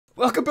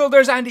Welcome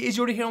builders,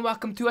 andyisyoda here and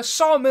welcome to a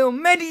Sawmill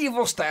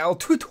medieval style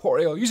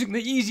tutorial using the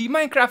easy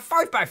Minecraft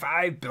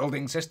 5x5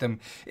 building system.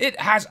 It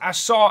has a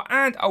saw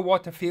and a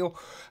water wheel.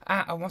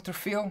 A water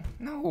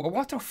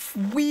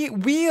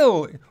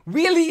wheel.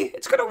 Really?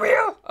 It's got a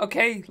wheel?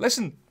 Okay,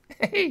 listen.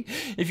 Hey,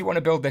 if you want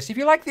to build this, if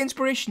you like the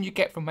inspiration you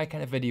get from my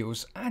kind of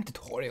videos and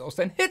tutorials,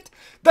 then hit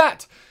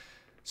that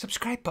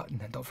subscribe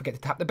button and don't forget to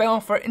tap the bell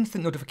for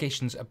instant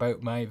notifications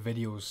about my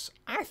videos.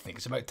 I think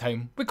it's about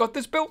time we got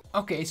this built.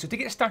 Okay, so to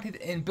get started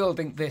in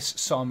building this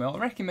sawmill, I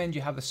recommend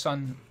you have the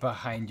sun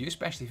behind you,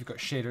 especially if you've got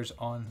shaders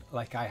on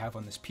like I have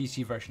on this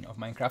PC version of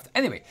Minecraft.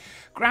 Anyway,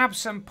 grab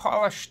some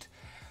polished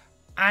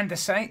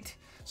andesite,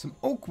 some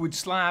oak wood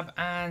slab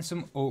and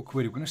some oak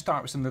wood. We're going to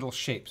start with some little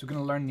shapes. We're going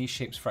to learn these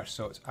shapes first.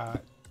 So it's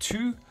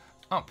 2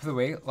 up the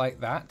way like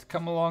that.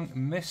 Come along,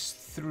 miss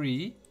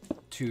 3.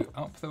 2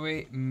 up the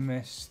way,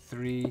 miss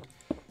 3,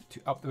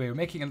 2 up the way. We're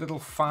making a little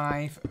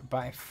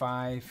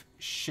 5x5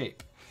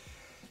 shape.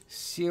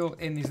 Seal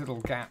in these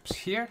little gaps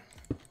here.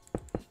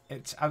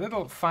 It's a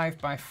little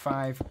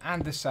 5x5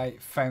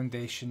 andesite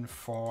foundation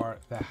for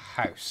the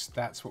house.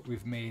 That's what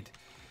we've made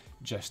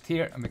just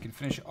here, and we can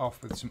finish it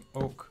off with some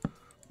oak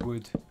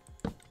wood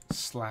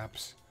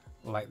slabs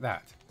like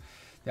that.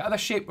 The other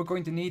shape we're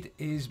going to need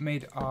is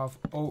made of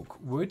oak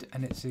wood,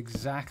 and it's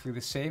exactly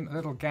the same. A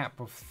little gap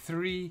of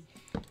 3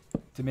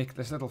 to make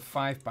this little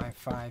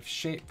 5x5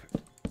 shape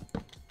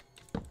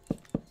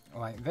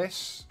like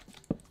this.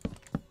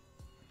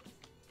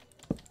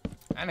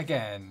 And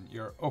again,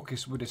 your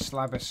Ocus woodus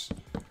slabus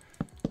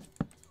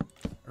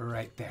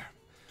right there.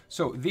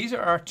 So these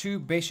are our 2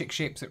 basic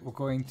shapes that we're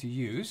going to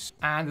use,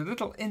 and the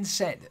little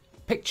inset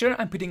picture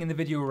I'm putting in the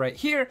video right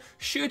here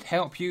should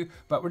help you,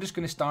 but we're just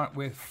going to start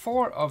with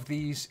 4 of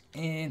these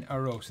in a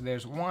row. So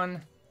there's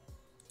 1,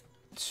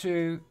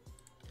 2,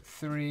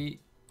 3,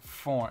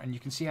 4, and you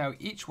can see how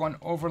each one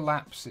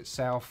overlaps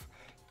itself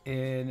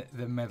in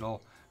the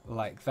middle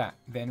like that.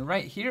 Then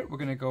right here we're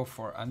going to go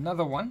for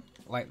another one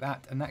like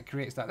that, and that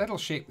creates that little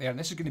shape there, and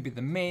this is going to be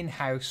the main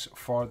house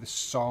for the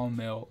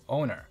sawmill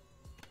owner.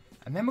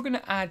 And then we're going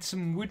to add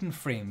some wooden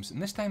frames,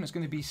 and this time it's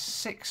going to be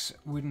 6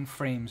 wooden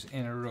frames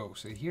in a row.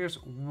 So here's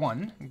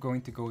 1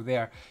 going to go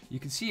there. You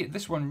can see it,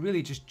 this one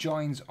really just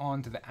joins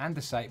onto the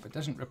andesite but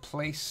doesn't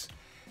replace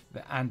the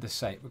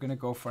andesite. We're going to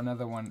go for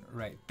another one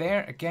right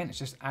there. Again, it's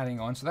just adding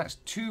on. So that's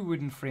 2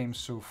 wooden frames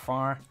so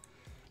far,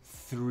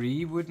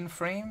 3 wooden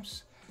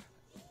frames,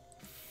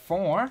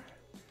 4,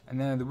 and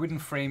then the wooden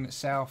frame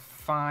itself,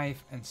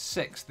 5 and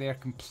 6. They're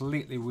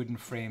completely wooden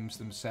frames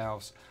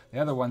themselves. The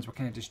other ones we're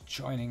kind of just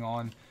joining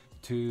on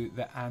to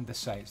the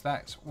andesite. So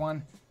that's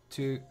 1,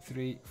 2,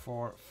 3,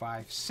 4,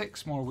 5,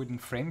 6 more wooden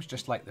frames,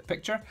 just like the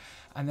picture.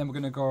 And then we're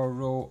going to go a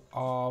row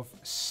of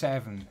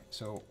 7.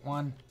 So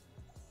 1,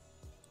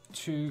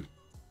 2,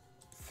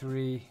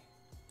 3,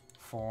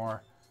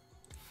 4,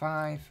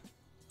 5,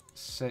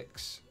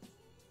 6,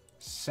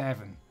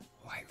 7,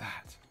 like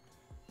that.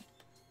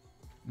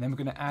 And then we're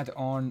going to add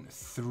on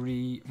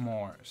 3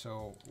 more.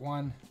 So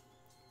 1,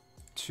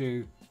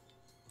 2,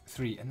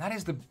 3. And that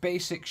is the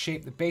basic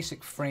shape, the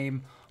basic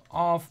frame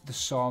of the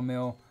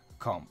sawmill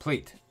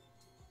complete.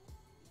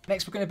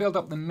 Next, we're going to build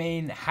up the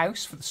main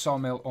house for the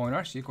sawmill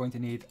owner. So you're going to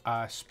need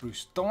a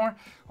spruce door,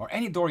 or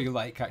any door you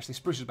like. Actually,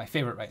 spruce is my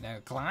favorite right now.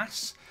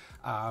 Glass,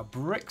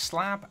 brick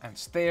slab and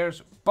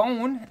stairs,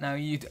 bone. Now,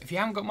 if you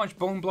haven't got much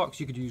bone blocks,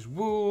 you could use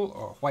wool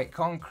or white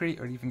concrete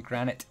or even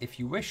granite if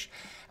you wish.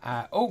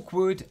 Oak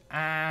wood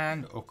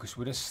and Ocus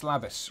woodus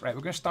slabus. Right,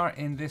 we're going to start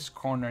in this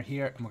corner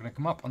here, and we're going to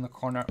come up on the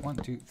corner. 1,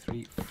 2,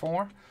 3,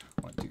 4.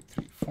 1, 2,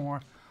 3,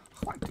 4.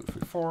 1, 2,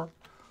 3, 4.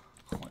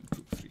 1,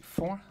 2, 3,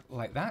 4,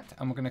 like that.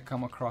 And we're going to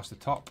come across the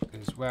top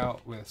as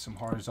well with some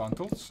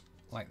horizontals,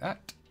 like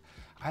that.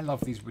 I love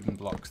these wooden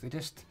blocks. They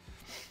just,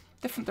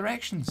 different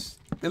directions.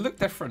 They look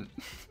different.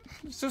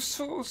 so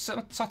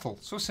subtle,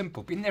 so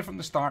simple. Been there from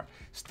the start,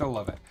 still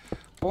love it.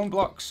 Bone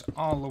blocks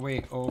all the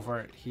way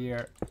over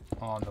here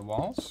on the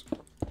walls.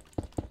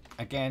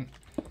 Again,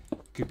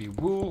 could be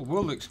wool.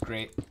 Wool looks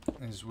great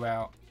as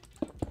well.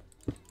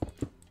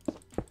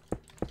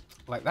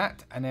 Like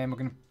that. And then we're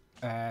going to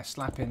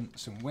slap in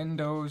some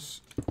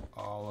windows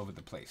all over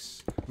the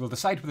place. We'll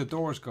decide where the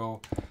doors go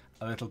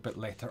a little bit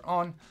later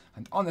on.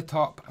 And on the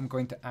top, I'm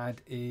going to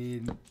add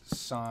in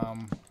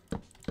some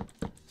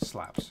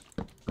slabs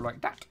like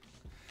that.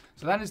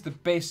 So that is the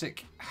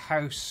basic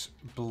house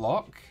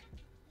block.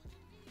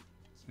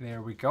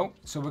 There we go.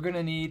 So we're going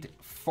to need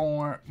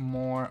 4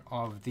 more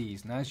of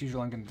these. Now, as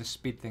usual, I'm going to just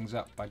speed things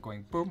up by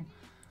going boom,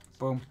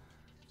 boom,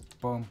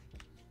 boom,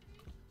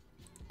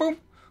 boom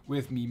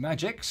with me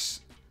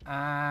magics.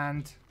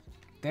 And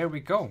there we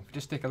go.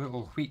 Just take a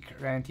little peek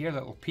around here, a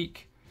little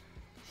peek.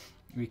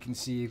 We can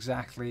see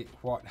exactly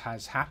what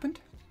has happened.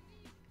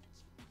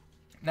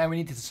 Now we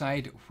need to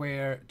decide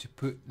where to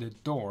put the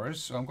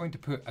doors. So I'm going to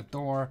put a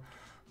door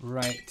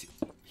right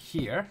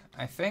here,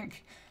 I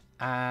think.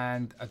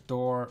 And a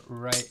door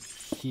right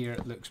here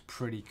looks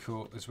pretty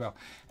cool as well.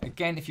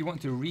 Again, if you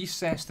want to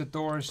recess the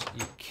doors,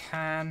 you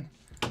can.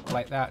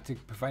 like that to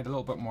provide a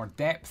little bit more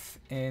depth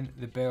in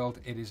the build.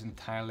 It is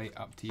entirely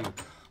up to you.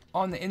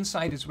 On the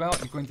inside as well,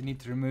 you're going to need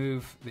to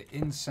remove the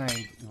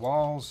inside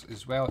walls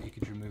as well. You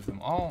could remove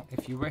them all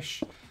if you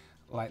wish,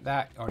 like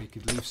that, or you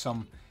could leave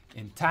some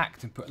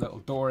intact and put a little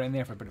door in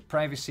there for a bit of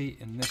privacy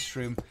in this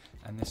room.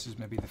 And this is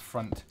maybe the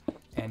front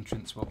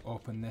entrance. We'll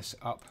open this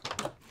up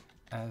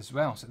as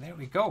well. So there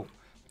we go.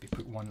 Maybe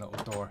put one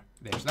little door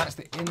there. So that's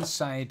the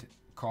inside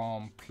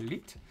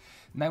complete.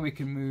 Now we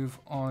can move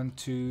on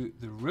to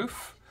the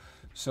roof.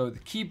 So the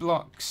key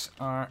blocks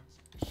are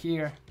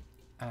here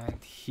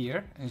and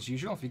here as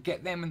usual. If you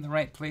get them in the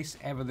right place,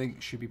 everything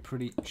should be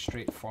pretty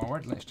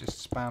straightforward. Let's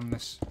just spam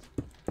this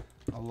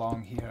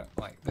along here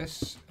like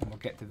this, and we'll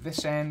get to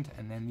this end,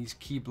 and then these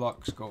key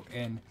blocks go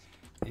in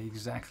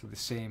exactly the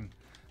same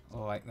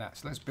like that.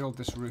 So let's build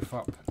this roof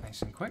up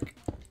nice and quick.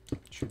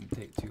 Shouldn't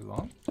take too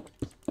long.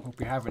 Hope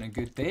you're having a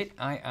good day.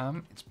 I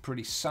am. It's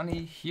pretty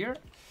sunny here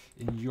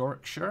in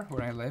Yorkshire,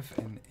 where I live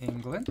in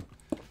England.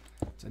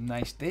 It's a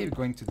nice day. We're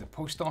going to the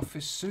post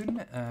office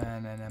soon,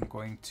 and then I'm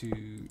going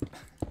to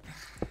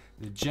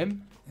the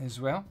gym as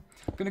well.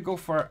 I'm going to go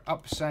for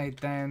upside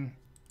down.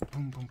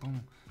 Boom, boom,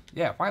 boom.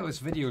 Yeah, while this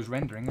video is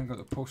rendering, I'm going to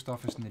go to the post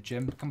office and the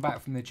gym, come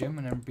back from the gym,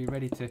 and I'll be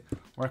ready to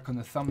work on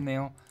the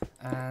thumbnail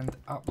and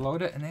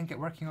upload it, and then get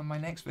working on my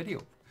next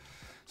video.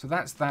 So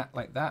that's that,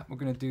 like that. We're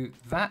going to do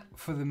that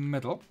for the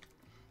middle,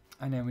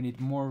 and then we need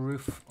more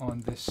roof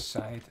on this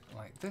side,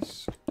 like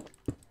this.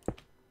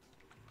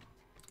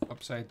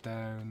 Upside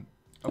down,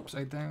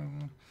 upside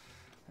down.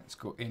 Let's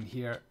go in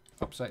here,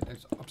 upside,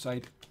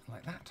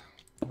 like that.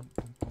 Boom,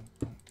 boom, boom,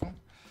 boom, boom.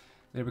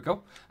 There we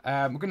go.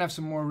 We're going to have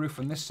some more roof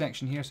on this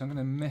section here, so I'm going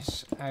to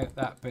miss out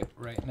that bit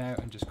right now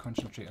and just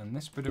concentrate on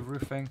this bit of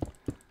roofing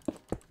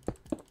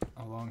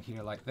along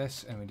here like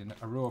this. And we did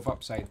a row of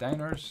upside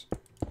downers.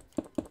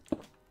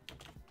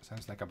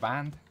 Sounds like a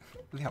band.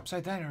 The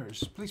upside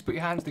downers. Please put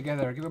your hands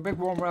together. Give a big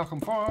warm welcome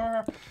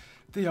for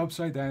the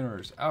upside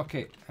downers.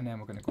 Okay, and then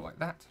we're going to go like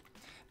that.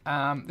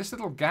 This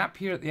little gap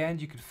here at the end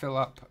you could fill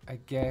up, I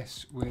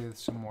guess, with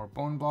some more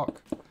bone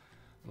block,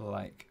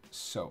 like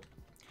so.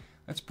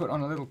 Let's put on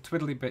a little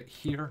twiddly bit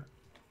here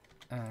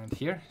and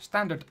here.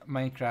 Standard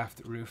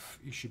Minecraft roof,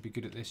 you should be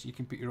good at this. You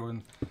can put your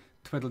own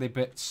twiddly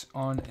bits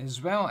on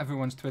as well.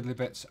 Everyone's twiddly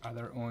bits are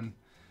their own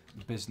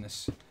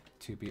business,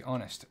 to be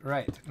honest.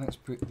 Right, let's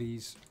put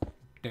these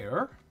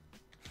there.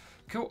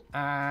 Cool,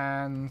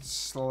 and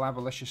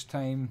Slabalicious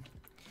time.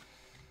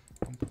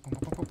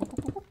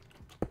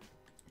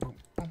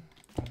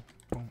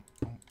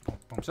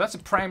 So that's a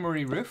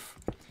primary roof.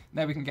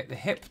 Now we can get the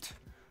hipped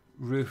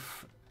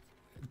roof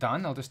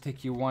done. I'll just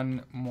take you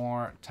one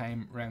more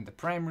time around the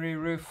primary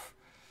roof.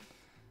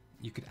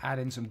 You could add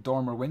in some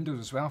dormer windows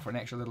as well for an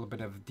extra little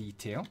bit of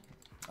detail.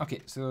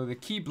 Okay, so the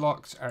key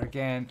blocks are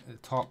again at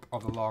the top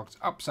of the logs,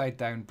 upside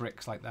down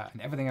bricks like that,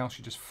 and everything else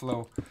should just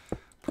flow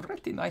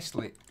pretty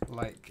nicely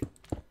like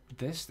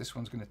this. This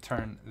one's going to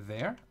turn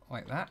there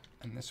like that,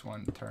 and this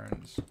one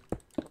turns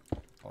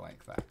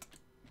like that.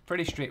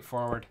 Pretty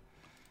straightforward.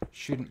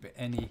 Shouldn't be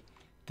any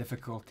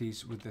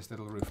difficulties with this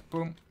little roof.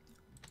 Boom,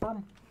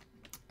 boom,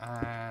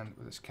 and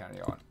we'll just carry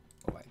on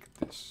like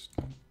this.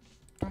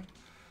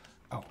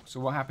 Oh, so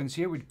what happens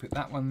here? We put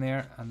that one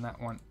there and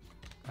that one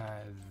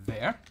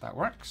there. That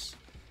works.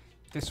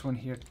 This one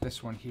here,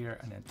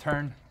 and then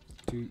turn.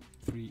 2,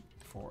 3,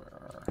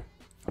 4,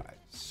 5,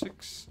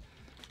 6.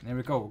 And there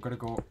we go. We're going to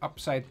go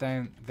upside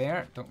down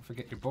there. Don't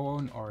forget your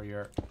bone or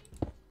your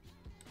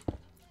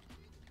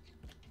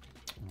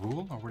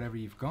rule or whatever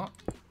you've got.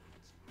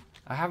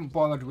 I haven't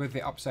bothered with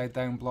the upside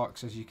down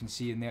blocks, as you can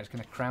see in there. It's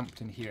kind of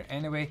cramped in here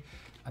anyway.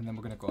 And then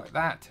we're going to go like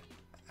that.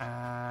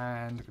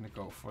 And we're going to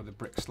go for the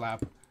brick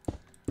slab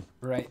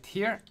right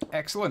here.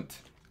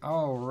 Excellent.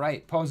 All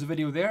right, pause the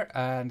video there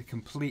and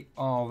complete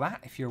all that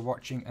if you're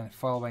watching and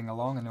following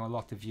along. I know a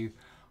lot of you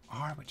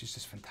are, which is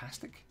just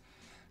fantastic.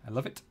 I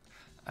love it.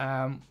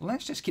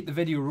 Let's just keep the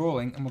video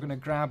rolling, and we're going to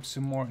grab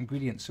some more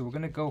ingredients. So we're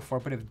going to go for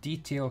a bit of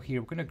detail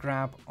here. We're going to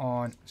grab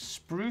on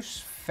spruce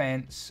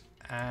fence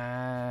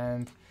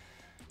and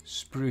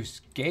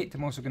spruce gate.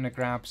 I'm also going to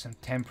grab some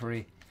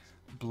temporary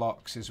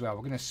blocks as well.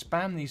 We're going to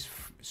spam these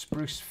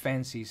spruce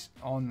fences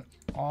on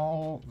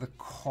all the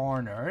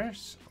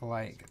corners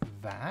like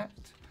that,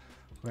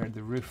 where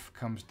the roof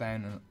comes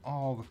down on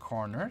all the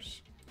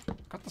corners.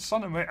 Got the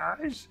sun in my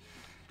eyes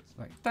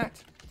like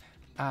that.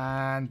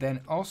 And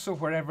then also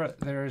wherever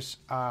there's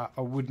a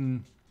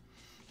wooden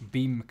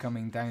beam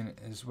coming down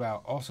as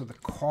well. Also the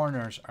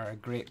corners are a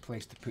great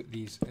place to put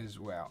these as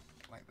well,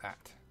 like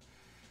that.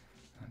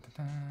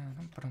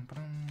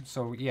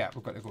 So yeah,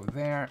 we've got to go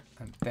there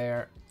and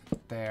there,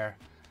 there,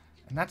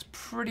 and that's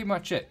pretty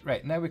much it.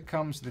 Right, now it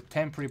comes the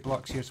temporary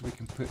blocks here, so we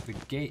can put the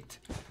gate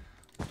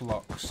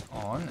blocks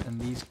on, and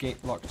these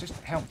gate blocks just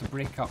help to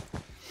break up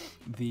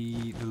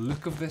the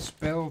look of this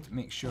build,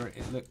 make sure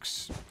it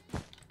looks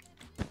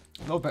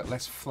a little bit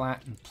less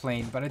flat and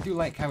plain, but I do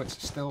like how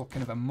it's still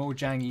kind of a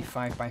Mojang-y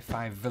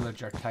 5x5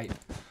 villager type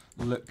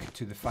look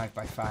to the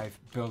 5x5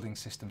 building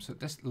system. So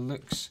this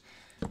looks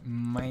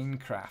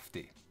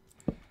Minecrafty.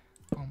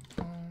 Boom,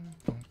 boom,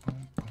 boom,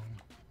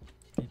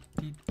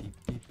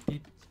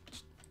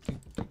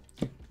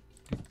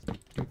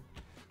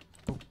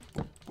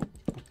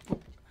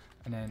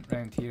 and then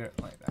round here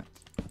like that.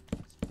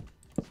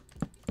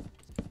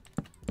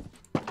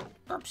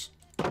 Oops.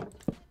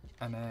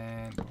 And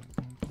then boom,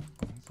 boom, boom,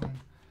 boom, boom.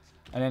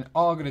 And then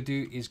all I'm going to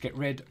do is get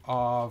rid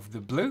of the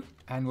blue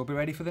and we'll be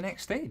ready for the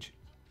next stage.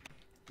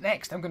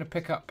 Next, I'm going to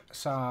pick up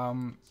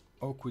some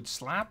oak wood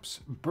slabs,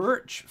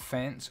 birch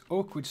fence,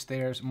 oak wood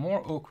stairs,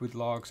 more oak wood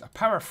logs, a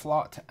power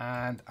float,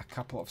 and a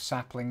couple of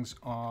saplings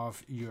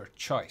of your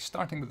choice.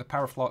 Starting with the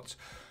power floats,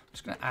 I'm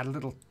just going to add a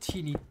little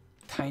teeny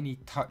tiny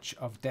touch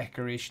of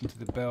decoration to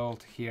the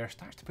build here.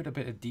 Starts to put a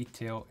bit of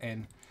detail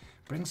in,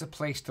 brings the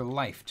place to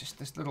life. Just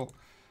this little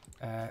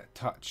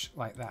touch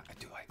like that. I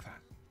do like that.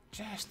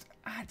 Just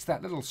adds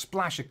that little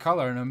splash of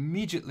color, and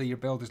immediately your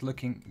build is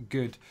looking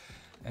good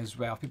as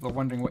well. People are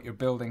wondering what you're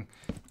building,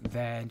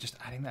 then just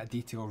adding that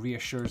detail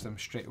reassures them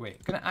straight away.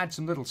 I'm going to add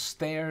some little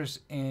stairs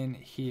in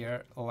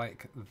here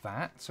like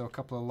that. So a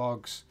couple of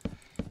logs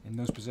in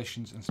those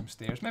positions and some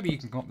stairs. Maybe you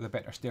can come up with a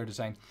better stair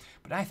design,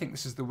 but I think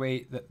this is the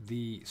way that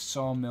the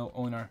sawmill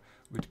owner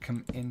would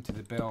come into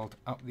the build,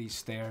 up these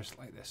stairs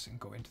like this and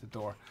go into the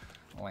door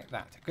like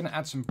that. I'm going to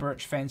add some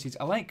birch fences.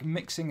 I like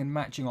mixing and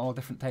matching all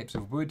different types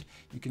of wood.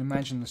 You can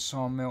imagine the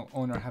sawmill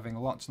owner having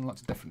lots and lots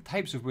of different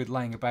types of wood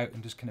lying about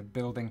and just kind of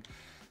building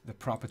the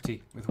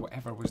property with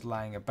whatever was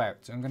lying about.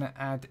 So I'm going to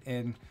add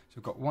in, so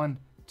we've got 1,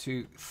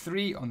 2,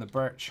 3 on the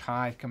birch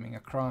high coming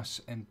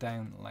across and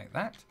down like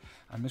that.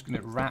 I'm just going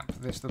to wrap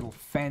this little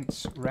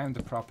fence around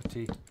the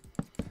property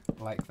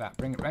like that,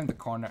 bring it around the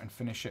corner and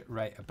finish it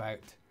right about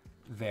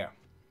there.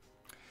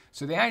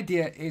 So the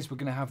idea is we're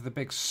going to have the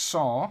big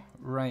saw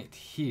right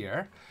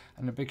here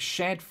and a big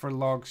shed for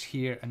logs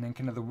here, and then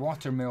kind of the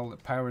water mill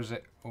that powers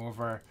it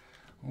over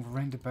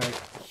round about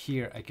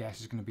here, I guess,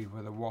 is going to be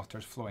where the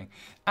water's flowing.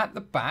 At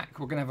the back,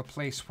 we're going to have a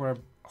place where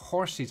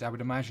horses, I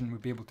would imagine,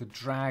 would be able to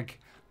drag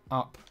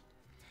up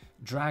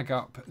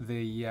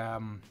the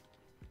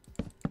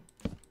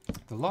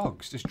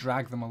logs, just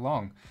drag them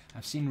along.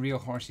 I've seen real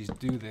horses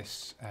do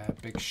this.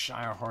 Big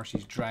Shire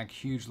horses drag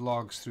huge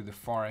logs through the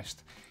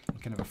forest in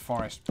kind of a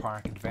forest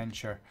park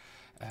adventure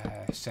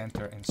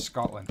centre in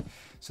Scotland.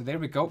 So there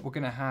we go. We're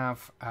going to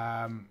have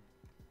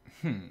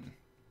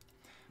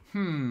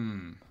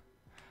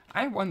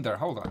I wonder,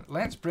 hold on,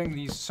 let's bring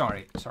these,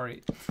 sorry,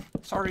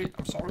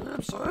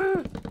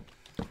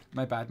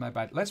 my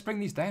bad, let's bring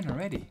these down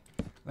already.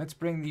 Let's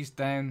bring these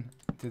down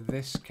to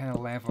this kind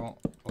of level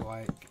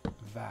like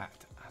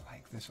that. I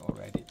like this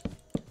already.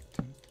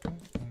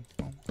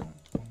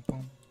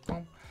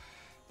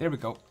 There we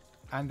go.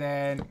 And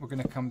then we're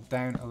going to come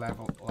down a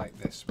level like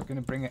this. We're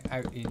going to bring it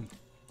out in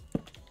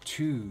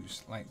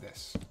twos like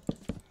this.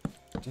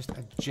 Just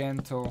a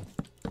gentle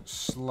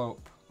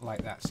slope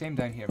like that. Same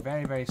down here.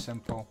 Very, very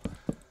simple.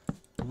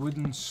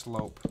 Wooden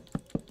slope.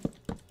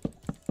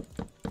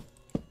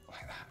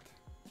 Like that.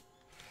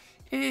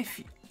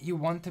 If you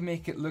want to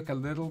make it look a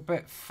little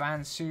bit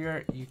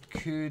fancier, you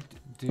could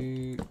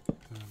do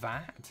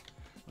that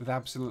with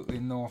absolutely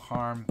no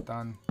harm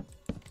done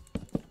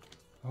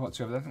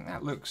whatsoever. I think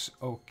that looks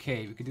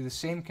okay. We could do the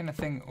same kind of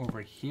thing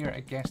over here. I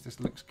guess this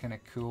looks kind of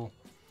cool.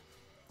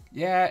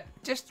 Yeah,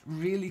 just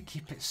really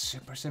keep it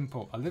super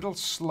simple. A little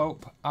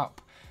slope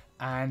up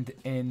and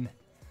in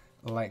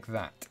like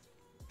that.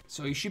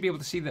 So you should be able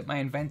to see that my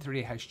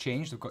inventory has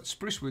changed. I've got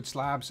spruce wood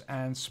slabs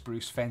and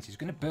spruce fences.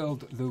 Going to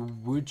build the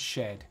wood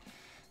shed.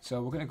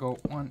 So we're going to go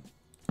 1,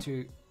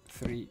 2,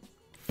 3,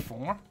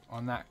 4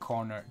 on that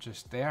corner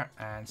just there,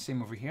 and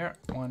same over here.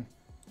 1,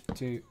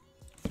 2,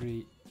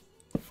 3,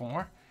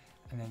 4,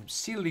 and then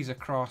seal these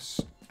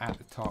across at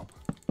the top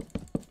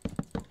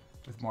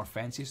with more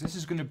fences. This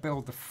is going to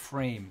build the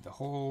frame, the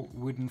whole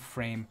wooden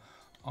frame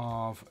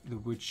of the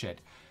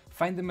woodshed.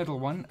 Find the middle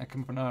one and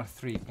come up another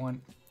 3.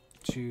 1,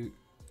 2,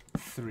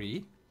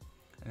 3,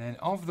 and then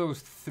of those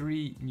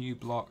 3 new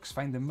blocks,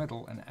 find the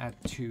middle and add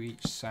 2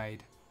 each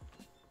side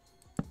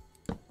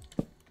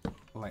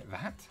like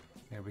that.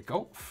 There we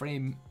go.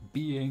 Frame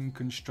being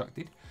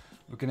constructed.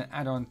 We're going to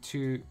add on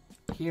 2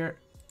 here,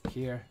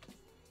 here,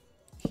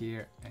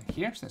 here, and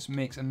here. So this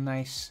makes a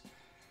nice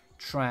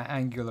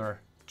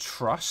triangular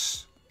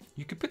truss.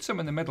 You could put some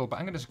in the middle, but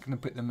I'm just going to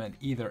put them at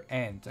either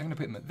end. I'm going to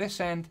put them at this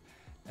end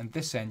and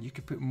this end. You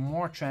could put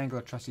more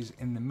triangular trusses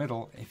in the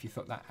middle if you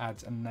thought that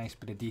adds a nice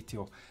bit of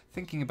detail.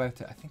 Thinking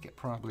about it, I think it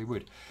probably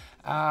would.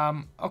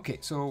 Okay,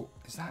 so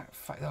is that...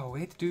 Oh, we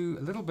need to do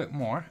a little bit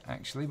more,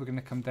 actually. We're going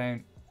to come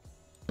down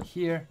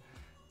here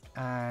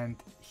and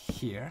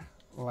here,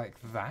 like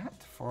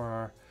that,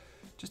 for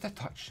just a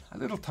touch, a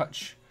little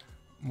touch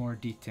more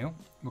detail.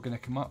 We're going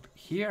to come up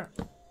here,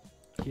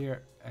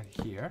 here, and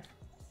here.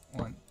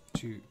 1,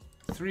 2,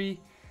 3,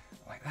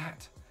 like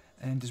that.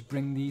 And just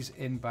bring these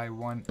in by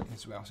 1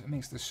 as well. So it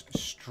makes this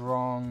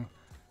strong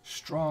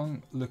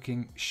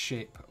looking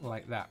shape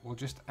like that. We'll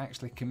just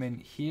actually come in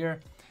here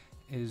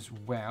as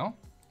well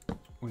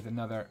with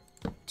another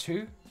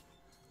 2,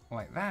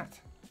 like that.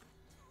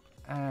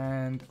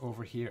 And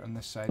over here on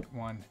this side,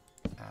 1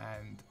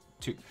 and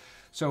 2.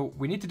 So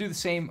we need to do the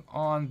same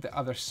on the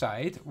other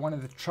side. One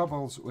of the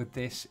troubles with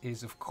this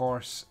is, of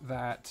course,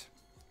 that,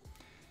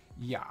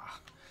 yeah,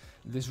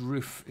 this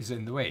roof is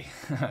in the way.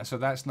 So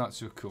that's not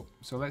so cool.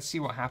 So let's see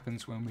what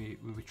happens when we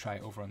try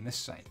it over on this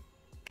side.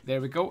 There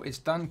we go, it's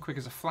done quick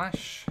as a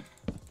flash.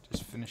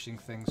 Just finishing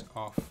things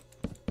off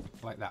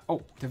like that.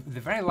 Oh, the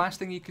very last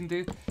thing you can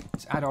do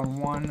is add on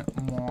one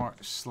more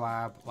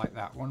slab like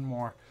that. One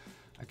more,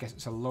 I guess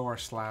it's a lower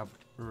slab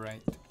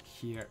right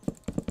here.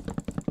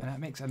 And that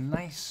makes a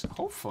nice,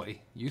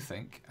 hopefully, you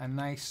think, a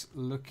nice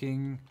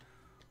looking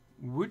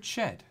wood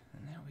shed.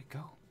 And there we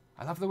go.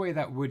 I love the way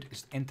that wood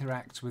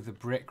interacts with the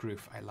brick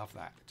roof. I love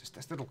that. Just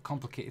this little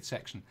complicated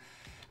section.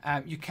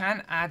 You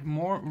can add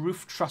more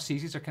roof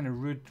trusses. These are kind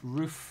of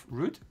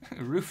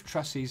roof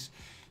trusses.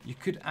 You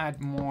could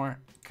add more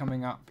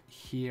coming up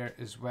here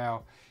as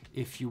well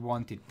if you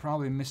wanted.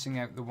 Probably missing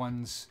out the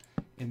ones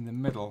in the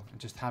middle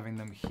and just having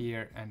them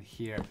here and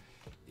here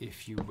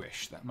if you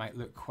wish. That might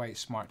look quite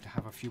smart to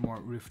have a few more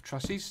roof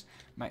trusses.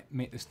 Might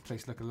make this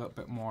place look a little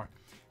bit more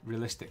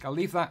realistic. I'll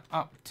leave that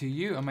up to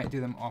you. I might do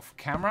them off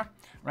camera.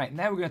 Right,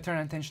 now we're going to turn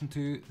our attention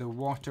to the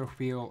water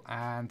wheel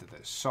and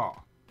the saw.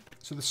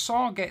 So the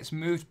saw gets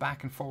moved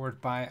back and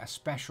forward by a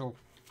special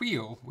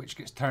wheel which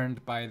gets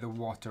turned by the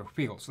water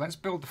wheel. So let's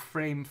build the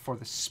frame for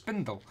the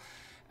spindle.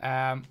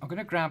 I'm going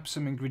to grab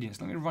some ingredients.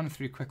 Let me run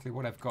through quickly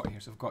what I've got here.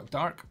 So I've got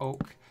dark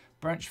oak,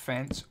 birch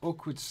fence,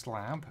 oak wood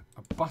slab,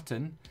 a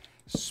button,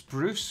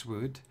 spruce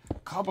wood,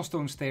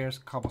 cobblestone stairs,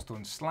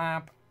 cobblestone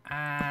slab,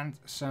 and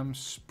some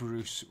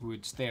spruce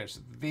wood stairs.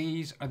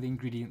 These are the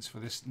ingredients for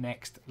this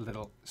next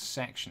little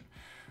section.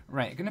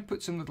 Right, I'm going to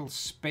put some little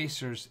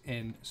spacers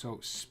in. So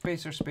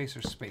spacer,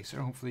 spacer,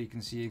 spacer. Hopefully you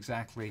can see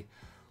exactly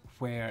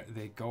where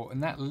they go.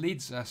 And that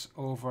leads us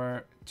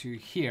over to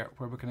here,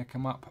 where we're going to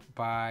come up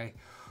by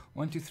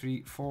 1, 2,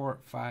 3, 4,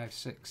 5,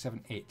 6,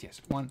 7, 8.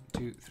 Yes, 1,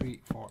 2, 3,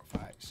 4,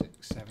 5,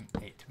 6, 7,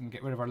 8. We can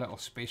get rid of our little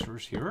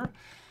spacers here.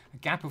 A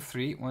gap of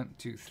 3, 1,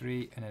 2,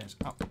 3, and then it's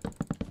up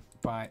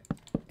by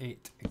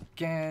 8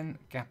 again.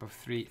 Gap of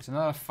 3. It's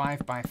another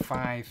 5 by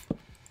 5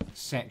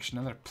 section,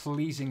 another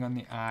pleasing on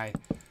the eye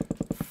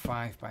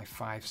 5 by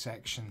 5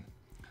 section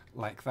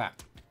like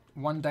that.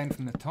 One down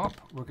from the top.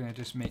 We're going to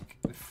just make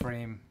the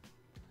frame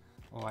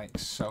like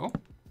so.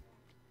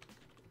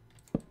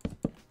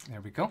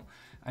 There we go.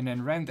 And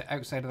then round the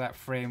outside of that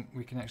frame,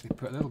 we can actually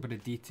put a little bit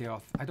of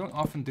detail. I don't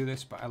often do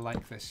this, but I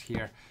like this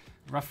here.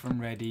 Rough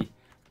and ready,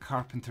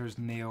 carpenter's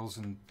nails,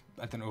 and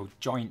I don't know,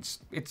 joints.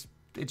 It's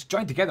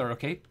joined together,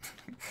 okay?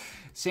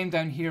 Same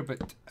down here,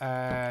 but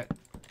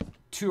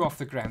 2 off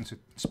the ground. So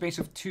space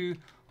of 2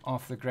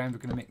 off the ground. We're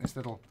going to make this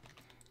little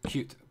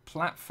cute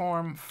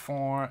platform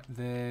for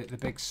the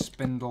big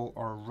spindle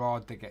or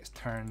rod that gets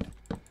turned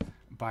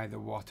by the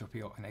water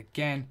wheel. And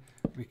again,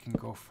 we can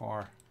go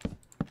for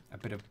a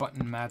bit of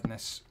button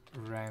madness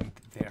around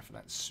there for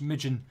that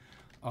smidgen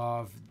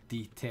of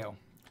detail.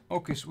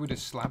 Ocus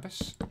woodus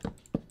slabus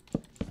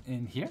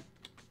in here,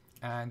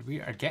 and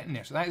we are getting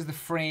there. So that is the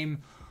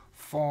frame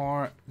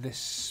for the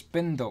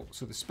spindle.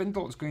 So the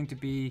spindle is going to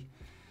be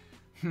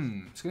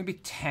it's going to be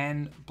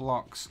 10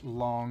 blocks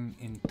long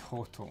in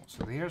total.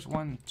 So there's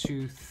 1,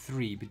 2,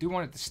 3. We do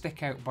want it to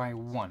stick out by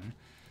 1.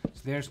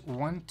 So there's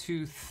 1,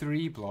 2,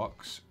 3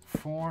 blocks.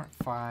 4,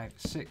 5,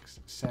 6,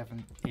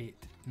 7, 8,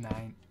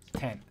 9,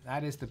 10.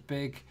 That is the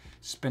big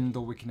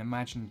spindle we can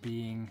imagine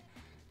being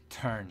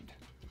turned.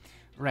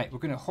 Right, we're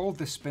going to hold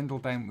this spindle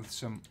down with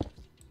some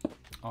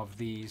of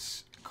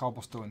these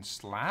cobblestone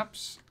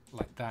slabs,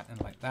 like that and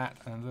like that,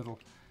 and little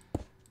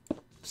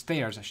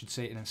stairs, I should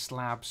say, and then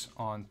slabs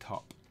on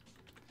top.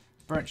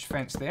 Birch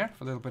fence there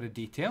for a little bit of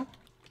detail.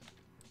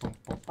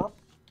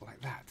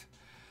 Like that.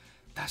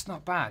 That's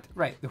not bad.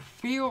 Right, the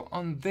wheel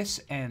on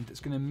this end is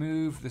going to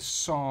move the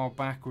saw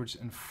backwards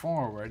and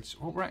forwards.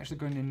 What we're actually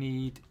going to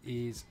need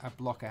is a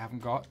block I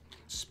haven't got.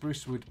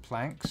 Spruce wood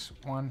planks.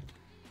 1,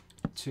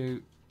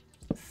 2,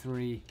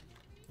 3,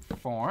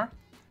 4.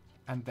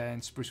 And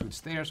then spruce wood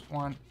stairs.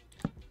 1,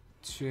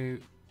 2,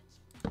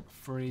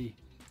 3,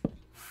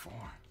 4.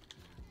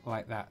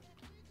 Like that.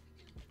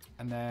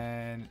 And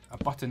then a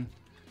button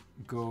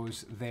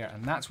goes there,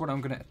 and that's what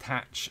I'm going to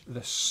attach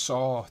the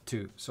saw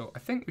to. So I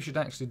think we should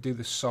actually do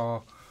the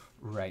saw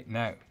right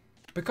now,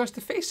 because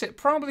to face it,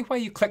 probably why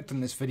you clicked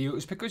on this video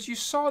is because you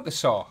saw the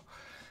saw,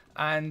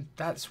 and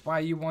that's why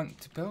you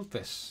want to build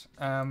this.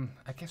 I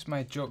guess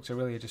my jokes are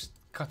really just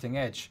cutting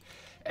edge.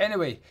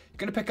 Anyway,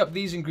 going to pick up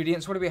these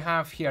ingredients. What do we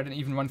have here? I didn't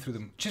even run through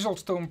them. Chiseled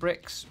stone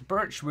bricks,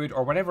 birch wood,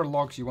 or whatever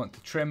logs you want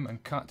to trim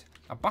and cut,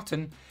 a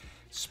button,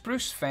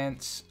 spruce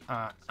fence,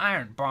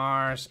 iron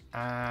bars,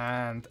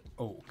 and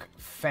oak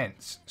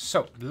fence.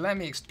 So let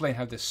me explain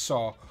how this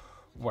saw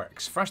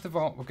works. First of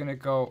all, we're going to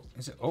go,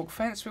 is it oak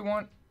fence we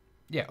want?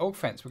 Yeah, oak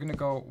fence. We're going to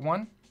go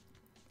 1,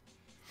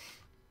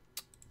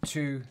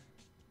 2,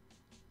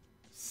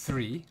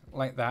 3,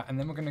 like that, and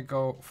then we're going to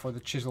go for the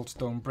chiseled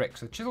stone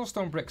bricks. So the chiseled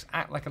stone bricks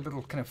act like a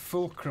little kind of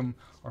fulcrum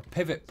or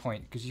pivot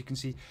point, because you can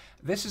see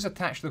this is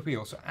attached to the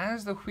wheel. So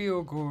as the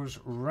wheel goes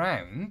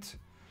round,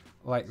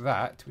 like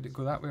that, would it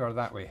go that way or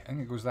that way? I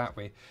think it goes that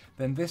way.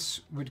 Then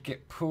this would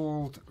get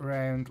pulled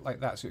around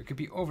like that. So it could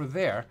be over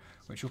there,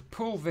 which will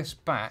pull this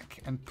back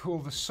and pull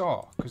the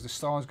saw, because the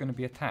saw is going to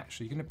be attached.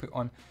 So you're going to put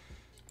on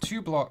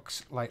 2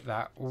 blocks like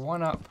that,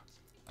 one up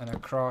and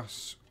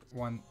across,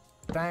 one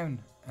down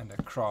and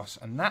across,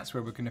 and that's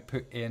where we're going to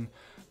put in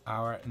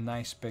our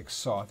nice big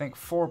saw. I think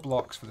 4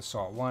 blocks for the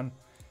saw. 1,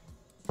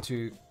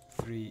 2,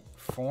 3,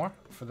 4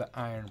 for the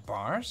iron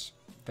bars.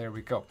 There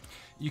we go.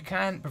 You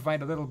can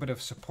provide a little bit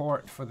of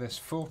support for this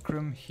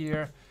fulcrum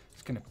here.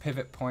 It's kind of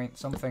pivot point,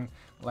 something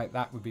like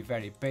that would be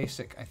very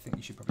basic. I think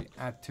you should probably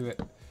add to it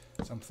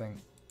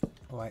something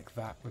like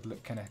that would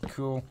look kind of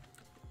cool.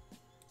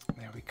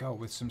 There we go,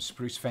 with some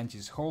spruce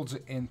fences, holds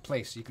it in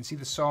place. So you can see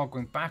the saw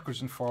going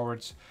backwards and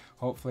forwards,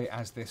 hopefully,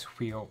 as this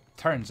wheel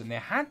turns. And they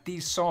had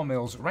these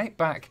sawmills right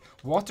back.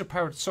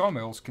 Water-powered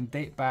sawmills can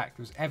date back,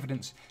 there's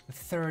evidence, the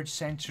 3rd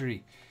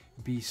century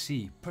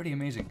BC. Pretty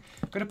amazing.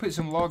 I'm going to put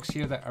some logs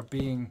here that are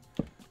being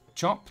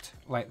chopped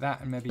like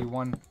that, and maybe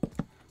one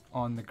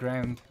on the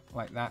ground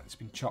like that. It's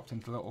been chopped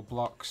into little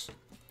blocks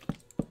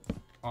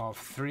of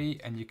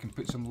 3, and you can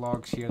put some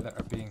logs here that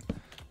are being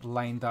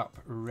lined up,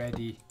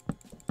 ready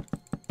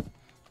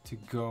to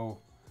go,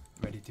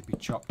 ready to be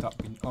chopped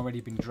up, already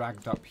been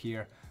dragged up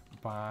here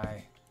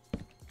by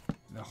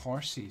the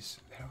horses.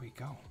 There we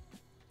go.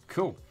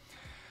 Cool.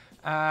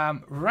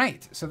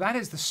 Right, so that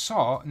is the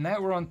saw.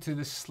 Now we're on to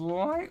the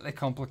slightly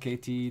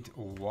complicated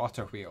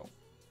water wheel.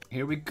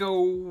 Here we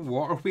go,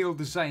 water wheel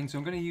design. So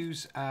I'm going to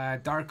use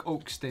dark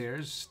oak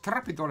stairs,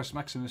 Trapedoris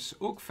Maximus,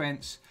 oak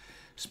fence,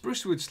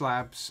 spruce wood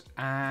slabs,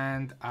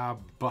 and a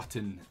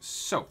button.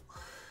 So,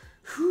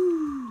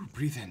 whew,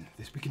 breathe in.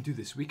 We can do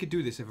this. We can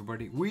do this,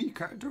 everybody. We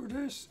can do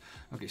this.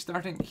 Okay,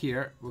 starting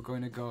here, we're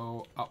going to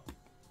go up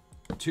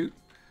 2,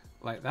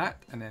 like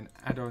that, and then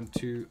add on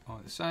 2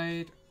 on the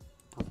side,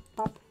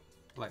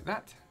 like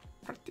that.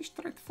 Pretty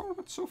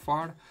straightforward so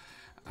far.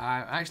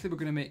 Actually, we're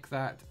going to make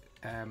that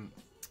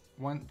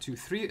 1, 2,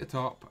 3 at the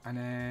top, and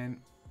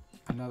then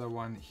another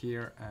one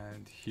here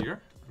and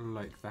here,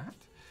 like that.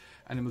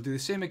 And then we'll do the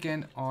same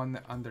again on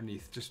the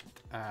underneath. Just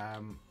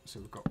so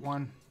we've got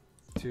 1,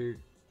 2,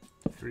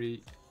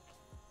 3,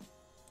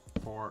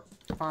 4,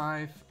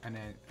 5, and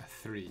then a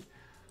 3.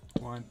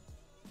 1,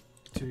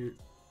 2,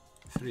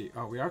 3.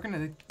 Oh, we are going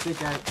to dig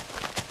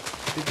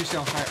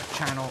yourself out a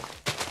channel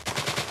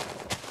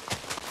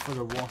for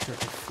the water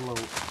to flow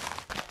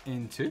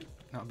into.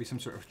 That'll be some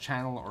sort of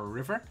channel or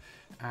river,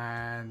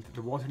 and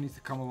the water needs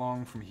to come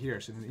along from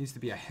here. So there needs to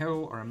be a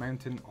hill or a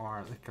mountain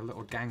or like a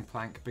little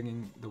gangplank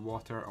bringing the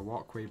water, a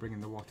walkway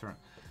bringing the water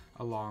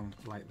along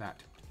like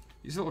that.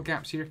 These little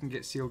gaps here can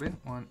get sealed in.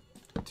 1,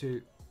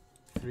 2,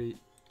 3,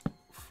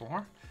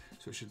 4.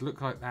 So it should look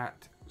like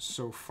that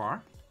so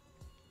far.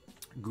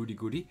 Goody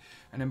goody.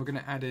 And then we're going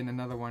to add in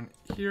another one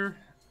here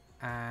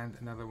and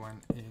another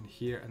one in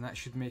here, and that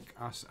should make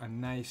us a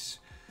nice,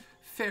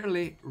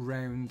 fairly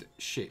round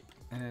shape.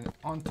 And then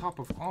on top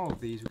of all of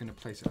these, we're going to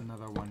place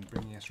another one,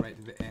 bringing us right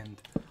to the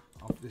end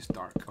of this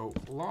dark oak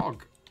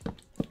log.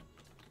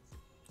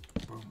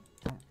 Boom,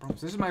 boom, boom.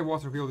 So this is my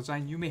water wheel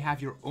design. You may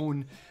have your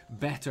own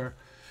better,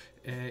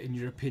 in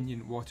your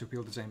opinion, water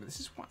wheel design, but this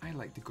is what I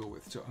like to go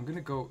with. So I'm going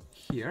to go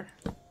here,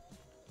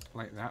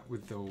 like that,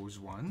 with those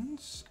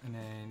ones. And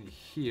then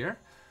here,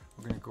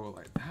 we're going to go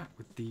like that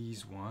with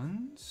these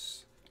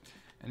ones.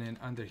 And then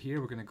under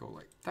here, we're going to go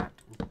like that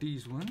with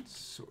these ones.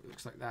 So it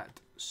looks like that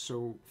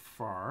so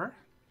far.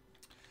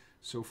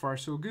 So far,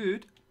 so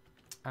good.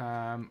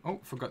 Oh,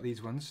 forgot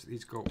these ones.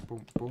 These go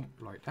boom, boom,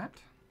 like that.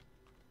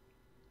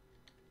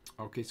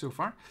 Okay, so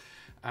far.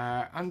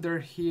 Under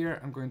here,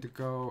 I'm going to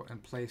go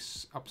and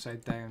place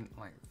upside down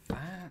like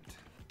that.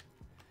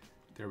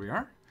 There we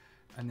are.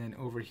 And then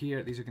over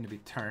here, these are going to be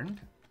turned.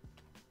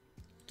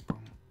 Boom,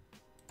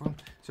 boom.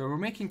 So we're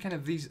making kind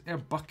of these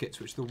buckets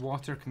which the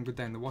water can go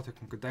down. The water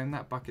can go down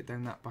that bucket,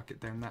 down that bucket,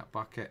 down that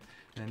bucket.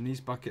 And then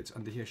these buckets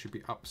under here should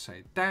be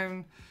upside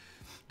down.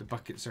 The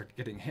buckets are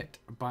getting hit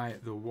by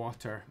the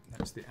water.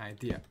 That's the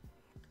idea.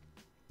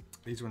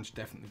 These ones should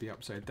definitely be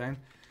upside down.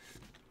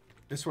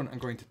 This one I'm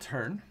going to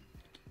turn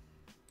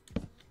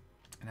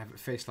and have it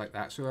faced like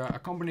that. So a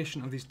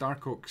combination of these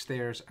dark oak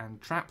stairs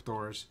and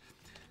trapdoors.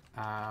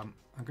 I'm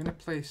going to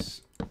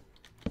place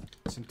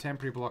some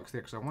temporary blocks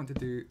there because I want to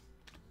do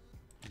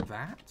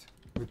that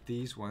with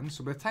these ones.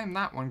 So by the time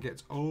that one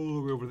gets all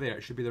the way over there,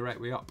 it should be the right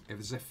way up,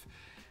 as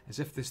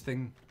if this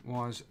thing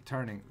was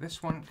turning.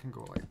 This one can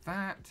go like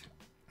that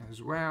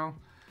as well.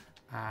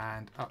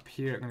 And up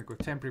here, I'm going to go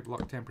temporary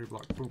block,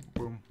 boom,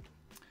 boom,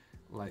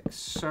 like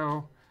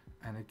so.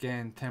 And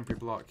again, temporary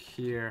block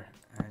here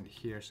and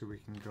here, so we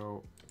can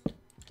go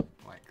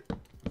like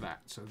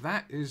that. So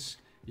that is,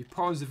 you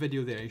pause the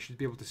video there, you should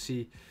be able to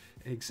see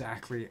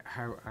exactly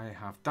how I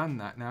have done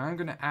that. Now I'm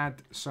going to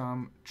add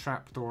some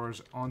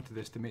trapdoors onto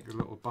this to make the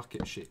little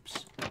bucket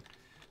shapes. So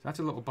that's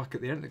a little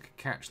bucket there that could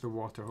catch the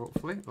water,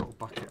 hopefully. Little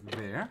bucket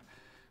there.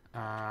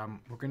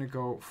 We're going to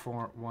go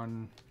for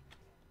one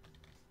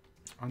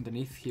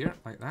underneath here,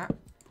 like that.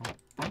 Boom,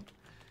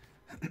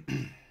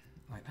 boom.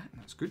 Like that,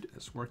 that's good,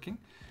 that's working.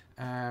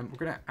 We're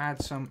going to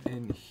add some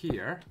in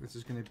here. This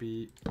is going to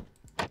be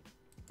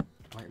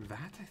like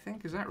that, I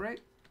think. Is that right?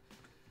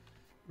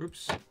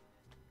 Oops.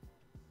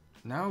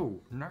 No,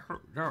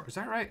 is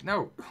that right?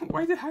 No.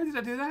 How did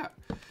I do that?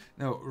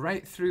 No,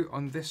 right through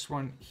on this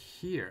one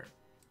here.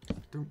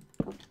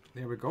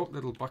 There we go,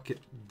 little bucket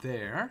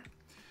there.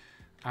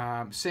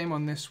 Same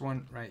on this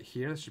one right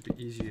here. This should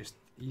be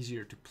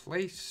easier to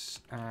place.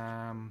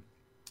 No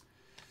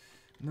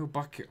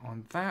bucket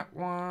on that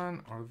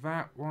one, or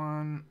that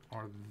one,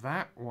 or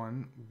that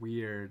one,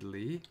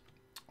 weirdly.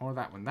 Or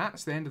that one.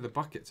 That's the end of the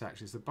buckets,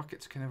 actually. So the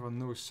bucket's kind of on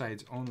those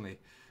sides only.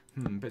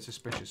 A bit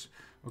suspicious.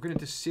 We're going to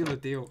just seal the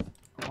deal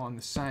on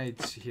the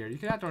sides here. You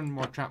can add on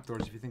more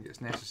trapdoors if you think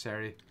it's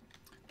necessary.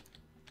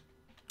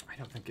 I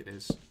don't think it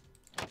is.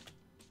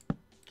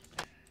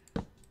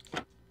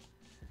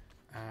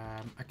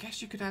 I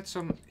guess you could add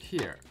some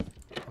here,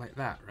 like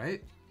that,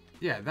 right?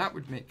 Yeah, that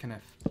would make kind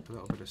of a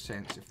little bit of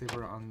sense if they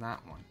were on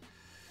that one.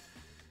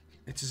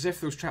 It's as if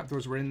those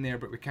trapdoors were in there,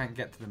 but we can't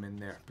get to them in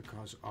there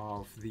because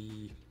of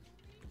the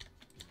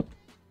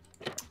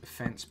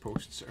fence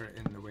posts are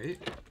in the way.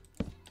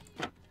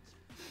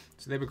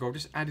 So there we go,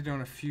 just added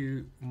on a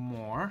few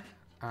more.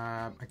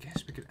 I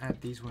guess we could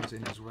add these ones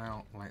in as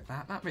well, like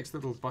that. That makes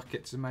little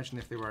buckets. Imagine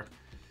if they were,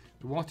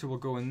 the water will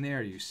go in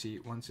there, you see,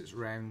 once it's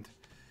round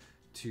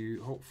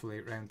to, hopefully,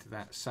 round to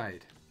that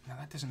side. Now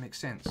that doesn't make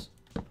sense.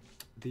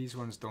 These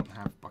ones don't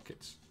have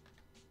buckets.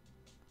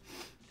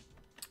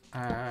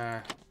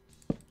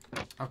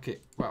 Okay,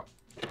 well,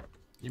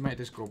 you might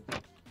just go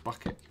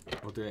bucket.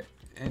 We'll do it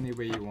any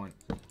way you want.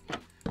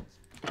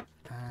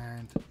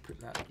 And put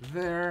that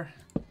there,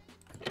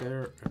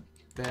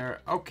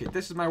 there. Okay,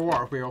 this is my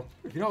water wheel.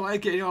 If you don't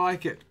like it, you don't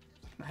like it.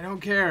 I don't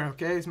care,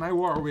 okay? It's my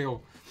water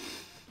wheel.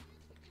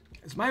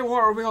 It's my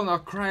water wheel and I'll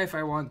cry if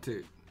I want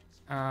to.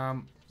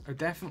 I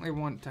definitely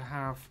want to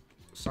have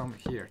some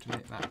here to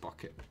make that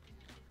bucket.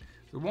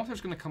 The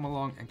water's going to come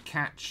along and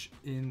catch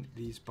in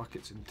these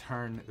buckets and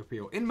turn the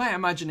wheel. In my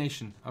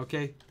imagination,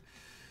 okay?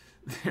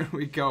 There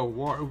we go,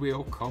 water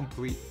wheel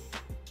complete.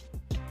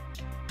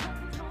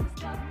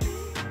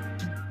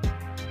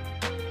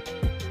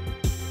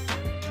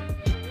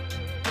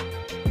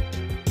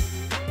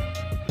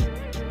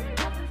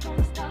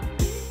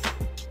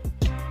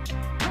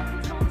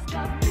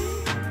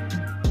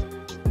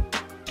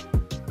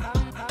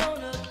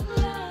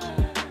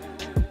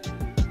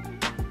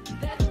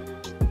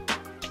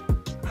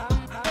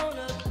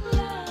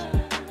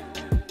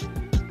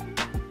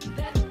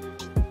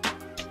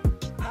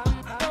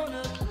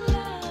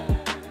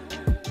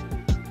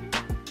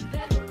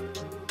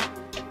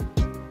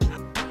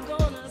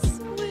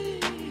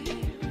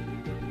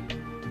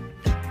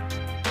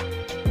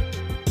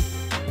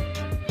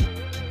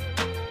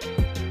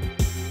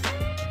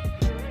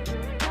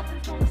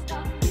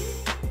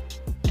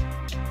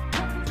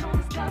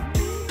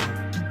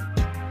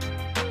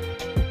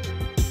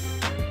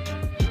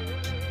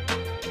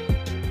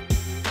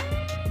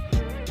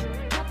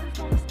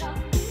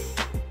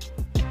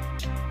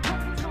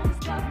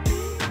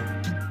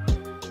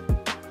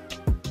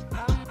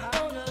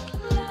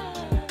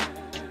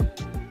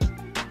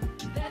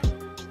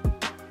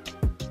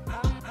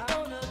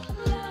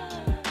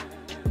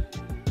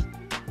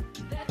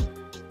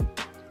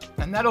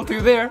 And that'll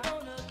do there.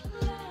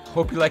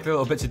 Hope you like the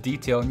little bits of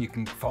detail and you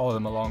can follow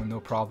them along, no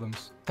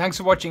problems. Thanks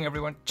for watching,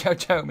 everyone. Ciao,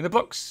 ciao. May the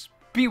blocks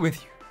be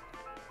with you.